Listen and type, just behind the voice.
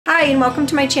Hi, and welcome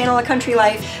to my channel, A Country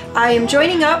Life. I am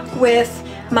joining up with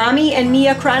Mommy and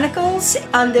Mia Chronicles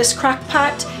on this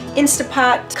Crock-Pot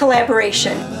Instapot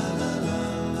collaboration.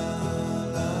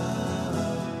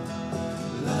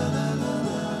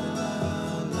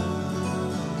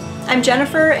 I'm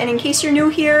Jennifer, and in case you're new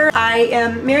here, I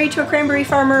am married to a cranberry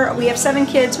farmer. We have 7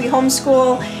 kids, we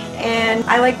homeschool, and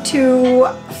I like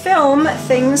to film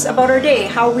things about our day,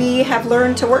 how we have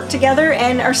learned to work together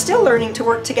and are still learning to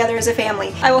work together as a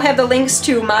family. I will have the links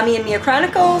to Mommy and Mia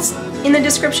Chronicles in the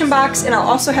description box, and I'll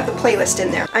also have the playlist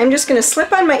in there. I'm just gonna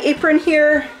slip on my apron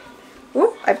here.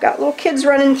 Ooh, I've got little kids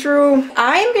running through.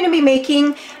 I'm going to be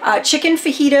making chicken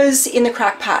fajitas in the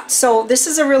crock pot. So this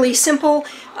is a really simple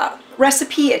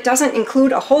recipe. It doesn't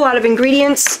include a whole lot of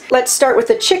ingredients. Let's start with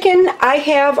the chicken. I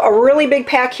have a really big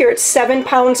pack here. It's 7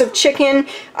 pounds of chicken.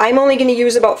 I'm only going to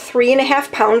use about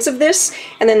 3.5 pounds of this,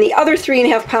 and then the other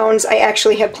 3.5 pounds I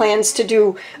actually have plans to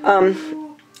do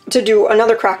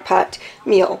another crock pot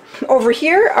meal. Over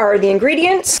here are the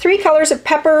ingredients. 3 colors of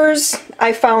peppers.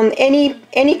 I found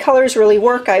any colors really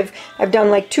work. I've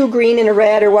done like 2 green and a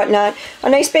red or whatnot. A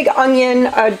nice big onion,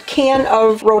 a can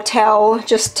of Rotel,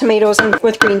 just tomatoes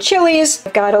with green chilies.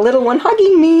 I've got a little one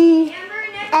hugging me.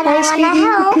 And I want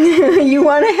to help. You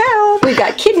want to help. We've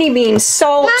got kidney beans,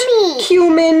 salt, Mommy,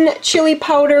 cumin, chili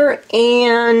powder,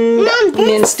 and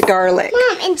minced garlic.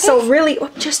 Mom, so really, oh,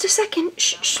 just a second.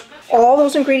 Shh, shh. All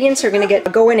those ingredients are going to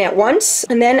go in at once,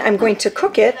 and then I'm going to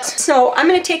cook it. So I'm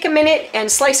going to take a minute and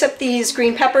slice up these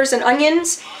green peppers and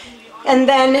onions, and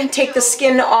then take the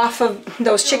skin off of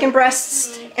those chicken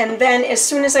breasts. And then as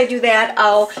soon as I do that,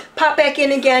 I'll pop back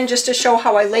in again just to show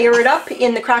how I layer it up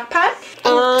in the crock pot.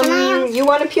 You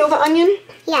want to peel the onion?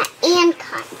 Yeah, and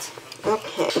cut.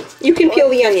 Okay. You can peel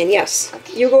the onion, yes.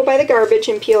 Okay. You go by the garbage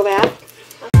and peel that.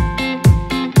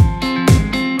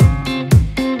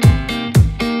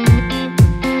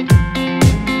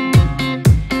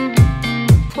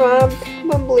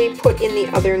 Probably put in the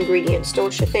other ingredients,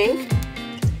 don't you think?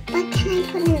 But can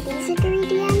I put in these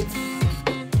ingredients?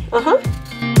 Uh-huh.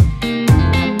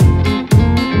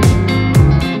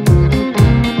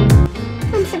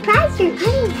 I'm surprised you're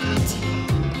cutting that.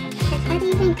 You're not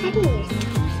even cutting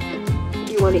yourself.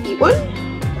 You want to eat one?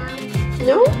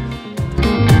 No?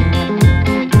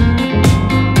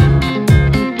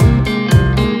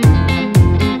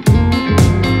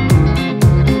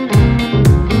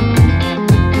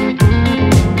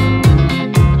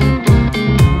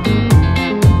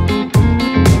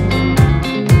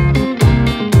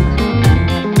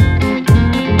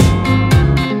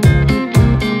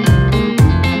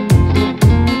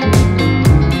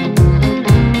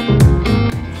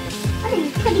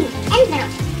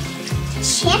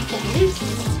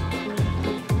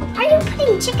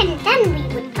 Chicken, then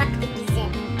we would put these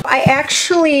in. I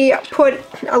actually put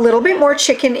a little bit more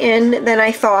chicken in than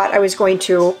I thought I was going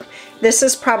to. This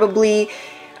is probably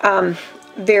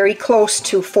very close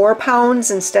to 4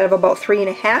 pounds instead of about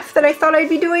 3.5 that I thought I'd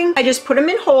be doing. I just put them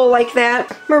in whole like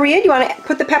that. Maria, do you want to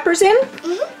put the peppers in?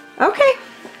 Mm-hmm. Okay.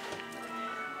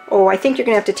 Oh, I think you're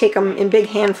going to have to take them in big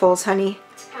handfuls, honey.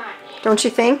 Don't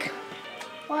you think?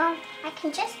 Well, I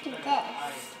can just do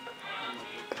this.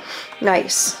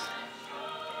 Nice.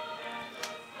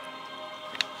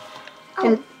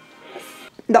 And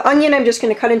the onion I'm just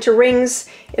going to cut into rings.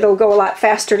 It'll go a lot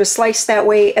faster to slice that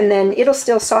way, and then it'll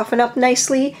still soften up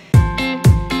nicely.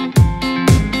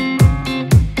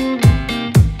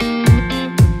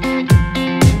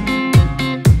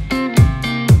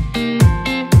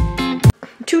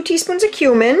 Two teaspoons of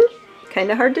cumin.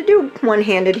 Kind of hard to do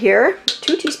one-handed here.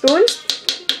 2 teaspoons.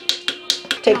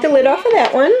 Take the lid off of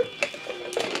that one.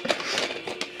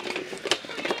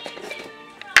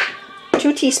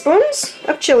 2 teaspoons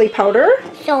of chili powder.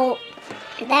 So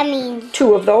that means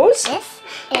 2 of those. This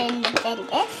and then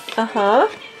this. Uh-huh.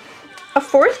 A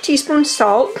 1/4 teaspoon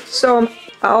salt. So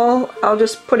I'll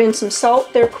just put in some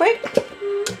salt there quick.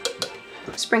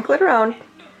 Sprinkle it around.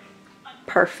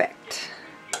 Perfect.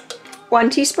 1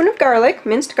 teaspoon of garlic,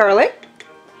 minced garlic.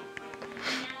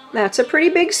 That's a pretty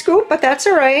big scoop, but that's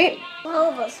all right.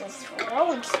 Oh, this is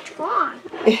really strong.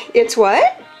 It's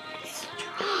what?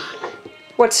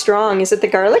 What's strong? Is it the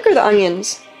garlic or the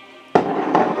onions?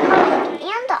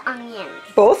 And the onions.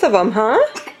 Both of them, huh?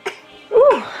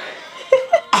 Ooh.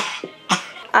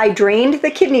 I drained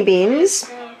the kidney beans.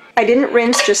 I didn't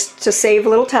rinse just to save a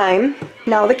little time.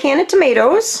 Now the can of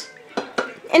tomatoes.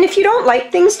 And if you don't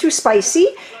like things too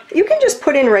spicy, You can just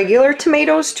put in regular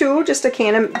tomatoes too, just a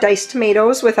can of diced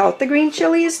tomatoes without the green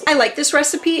chilies. I like this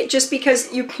recipe just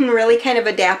because you can really kind of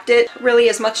adapt it, really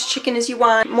as much chicken as you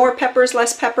want. More peppers,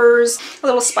 less peppers, a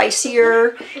little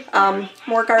spicier,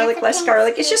 more garlic, less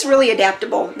garlic. It's just really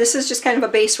adaptable. This is just kind of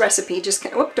a base recipe. Just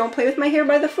kind of, whoop, don't play with my hair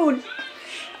by the food.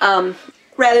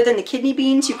 Rather than the kidney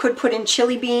beans, you could put in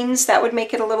chili beans. That would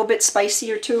make it a little bit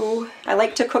spicier too. I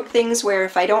like to cook things where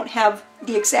if I don't have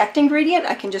the exact ingredient,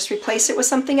 I can just replace it with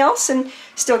something else and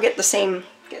still get the same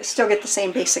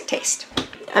basic taste.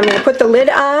 I'm going to put the lid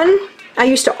on. I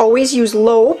used to always use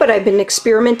low, but I've been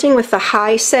experimenting with the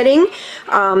high setting,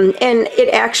 and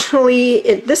it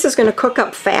actually, this is going to cook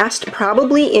up fast,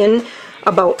 probably in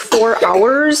about 4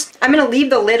 hours. I'm going to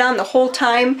leave the lid on the whole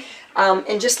time.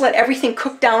 And just let everything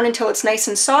cook down until it's nice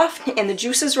and soft and the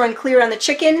juices run clear on the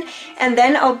chicken, and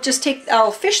then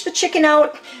I'll fish the chicken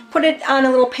out, put it on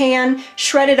a little pan,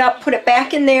 shred it up, put it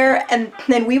back in there, and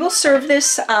then we will serve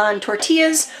this on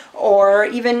tortillas, or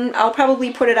even I'll probably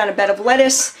put it on a bed of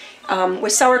lettuce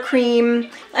with sour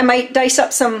cream. I might dice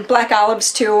up some black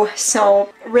olives too,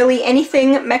 so really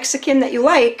anything Mexican that you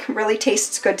like really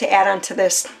tastes good to add on to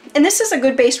this. And this is a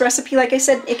good base recipe. Like I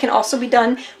said, it can also be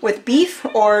done with beef,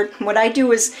 or what I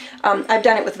do is I've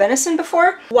done it with venison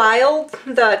before. While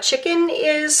the chicken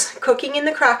is cooking in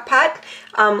the crock pot,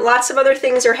 lots of other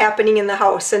things are happening in the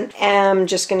house, and I'm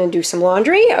just going to do some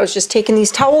laundry. I was just taking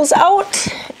these towels out,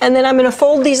 and then I'm going to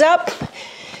fold these up.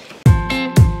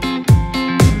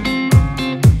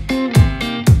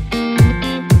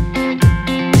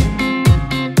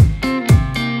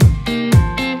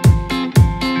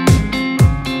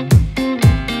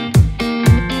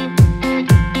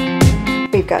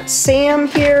 We've got Sam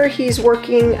here. He's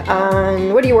working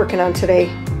on, what are you working on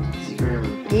today? Easy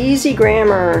grammar. Easy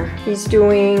grammar. He's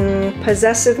doing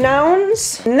possessive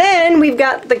nouns. And then we've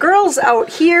got the girls out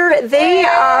here. They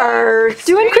are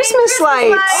doing Christmas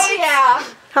lights. Oh yeah.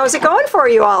 How's it going for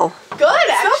you all? Good,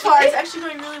 actually. So far, it's actually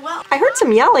going really well. I heard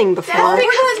some yelling before. That's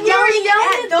because we're yelling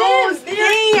at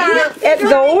those. At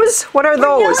those? What are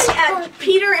those? We're yelling at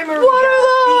Peter and Maria. What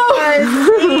are those?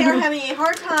 Because they are having a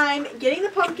hard time getting the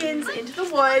pumpkins into the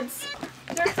woods.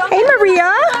 Hey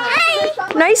Maria!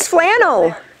 Nice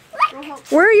flannel.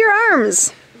 Where are your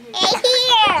arms? Right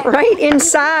here. Right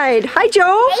inside. Hi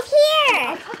Joe. Right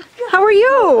here. How are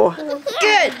you?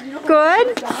 Good.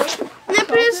 Good? I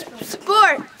play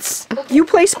sports. You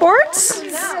play sports?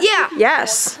 Yeah.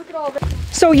 Yes.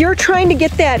 So you're trying to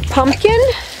get that pumpkin?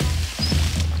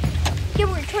 Yeah,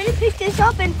 we're trying to pick this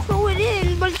up and throw it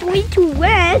in, but it's way too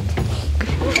wet.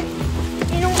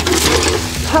 You know.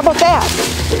 How about that?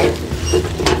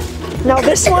 Now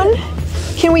this one,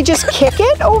 can we just kick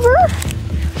it over?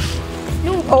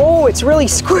 No. Oh, it's really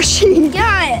squishy.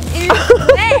 Yeah,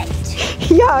 it's wet.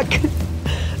 Yuck.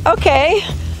 Okay.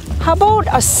 How about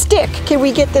a stick? Can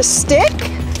we get this stick?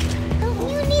 Don't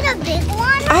you need a big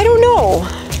one? I don't know.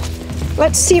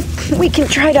 Let's see if we can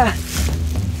try to...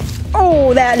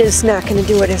 Oh, that is not going to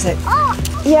do it, is it?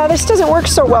 Oh. Yeah, this doesn't work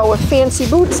so well with fancy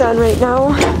boots on right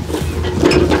now.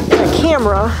 The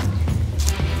camera.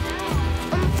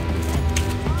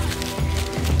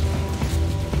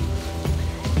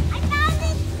 I found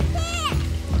this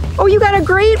stick. Oh, you got a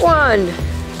great one. This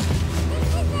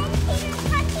is in Peter's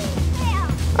hunting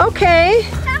trail. Okay.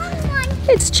 Found one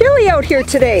It's chilly out here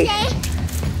today.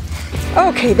 today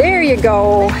Okay, there you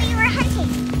go. when we were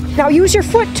hunting. Now use your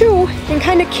foot too and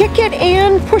kind of kick it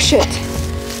and push it.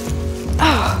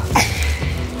 Oh.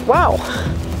 Wow.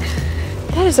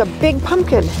 That is a big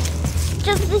pumpkin.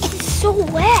 Just this is so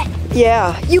wet.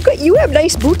 Yeah, you have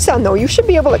nice boots on though. You should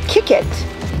be able to kick it.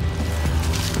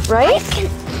 Right? I can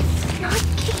not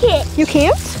kick it. You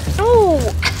can't? No.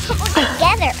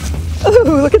 Together.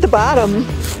 Ooh, look at the bottom.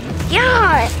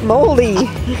 Yeah. Moldy.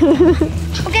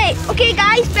 Okay,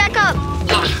 guys, back up.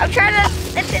 I'm trying to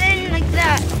lift it in like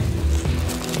that.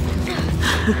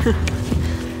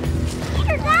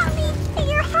 Peter, that leads to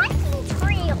your hunting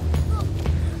trail.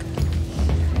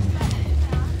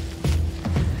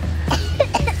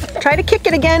 Try to kick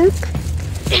it again.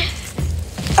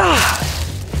 Ah.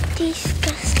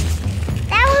 Disgusting.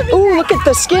 That would be Ooh, look at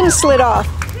the skin slid off.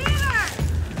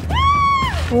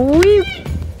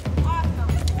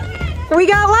 We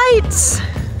got lights.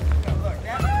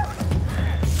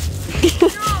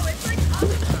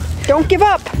 Don't give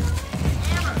up.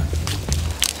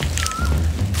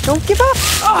 Don't give up.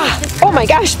 Oh my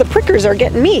gosh, the prickers are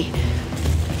getting me.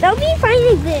 They'll be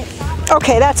finding this.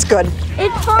 Okay, that's good.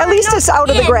 It's far At least enough it's out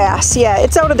of the in. grass. Yeah,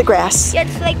 it's out of the grass. Yeah,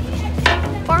 it's like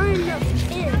far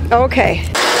enough in. Okay.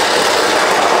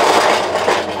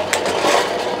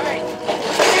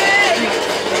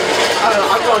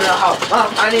 I'm going to the house.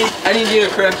 Mom, I need you to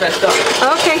correct that stuff.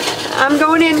 Okay, I'm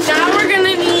going in. Now we're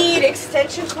gonna need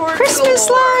extension cord. Christmas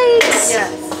galore. lights!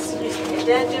 Yes. Your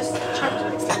dad just chucked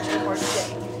an extension cord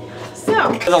today.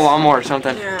 So. It's a lawnmower or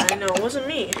something. Yeah, I know. It wasn't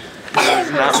me.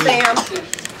 Not me. Sam.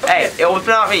 Hey, it was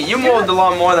not me. You mowed the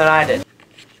lawn more than I did.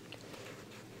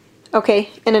 Okay,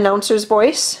 an announcer's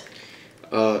voice.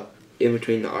 In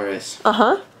between the RS.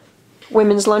 Uh-huh.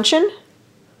 Women's luncheon.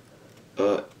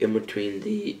 In between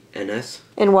the NS.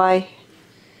 And why?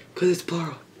 Because it's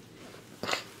plural.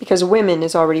 Because women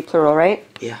is already plural, right?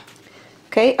 Yeah.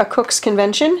 Okay, a cook's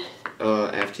convention.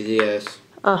 After the S.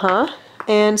 Uh-huh.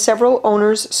 And several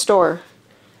owners' store.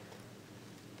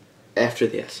 After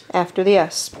the S. After the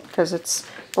S, because it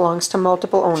belongs to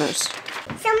multiple owners.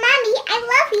 So, Mommy, I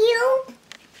love you.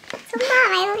 So, Mom,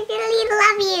 I really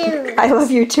love you. I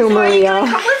love you too, Are you Maria.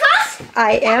 gonna come with us?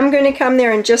 I am going to come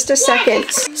there in just a second.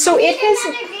 So it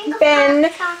has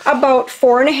been about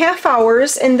 4.5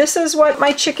 hours, and this is what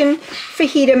my chicken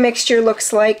fajita mixture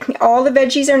looks like. All the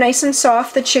veggies are nice and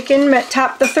soft. The chicken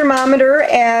topped the thermometer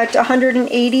at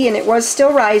 180, and it was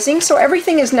still rising, so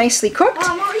everything is nicely cooked.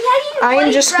 I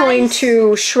am just going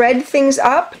to shred things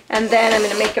up, and then I'm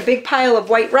going to make a big pile of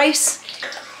white rice.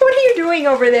 What are you doing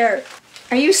over there?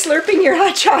 Are you slurping your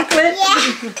hot chocolate?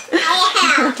 Yeah,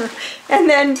 I am. And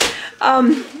then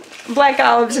black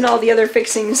olives and all the other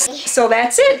fixings. So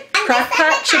that's it. Crock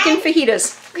pot chicken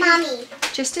fajitas. Mommy.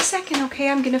 Just a second, okay?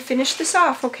 I'm going to finish this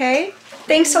off, okay?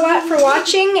 Thanks a lot for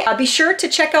watching. Be sure to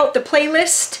check out the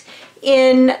playlist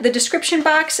in the description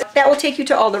box. That will take you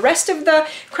to all the rest of the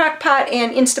crock pot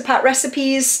and Instapot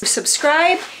recipes.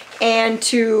 Subscribe and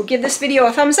to give this video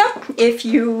a thumbs up if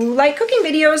you like cooking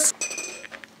videos.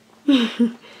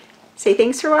 Say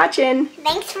thanks for watching.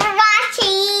 Thanks for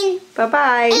watching.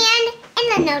 Bye-bye.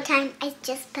 And in no time, I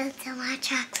just spilled some hot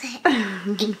chocolate.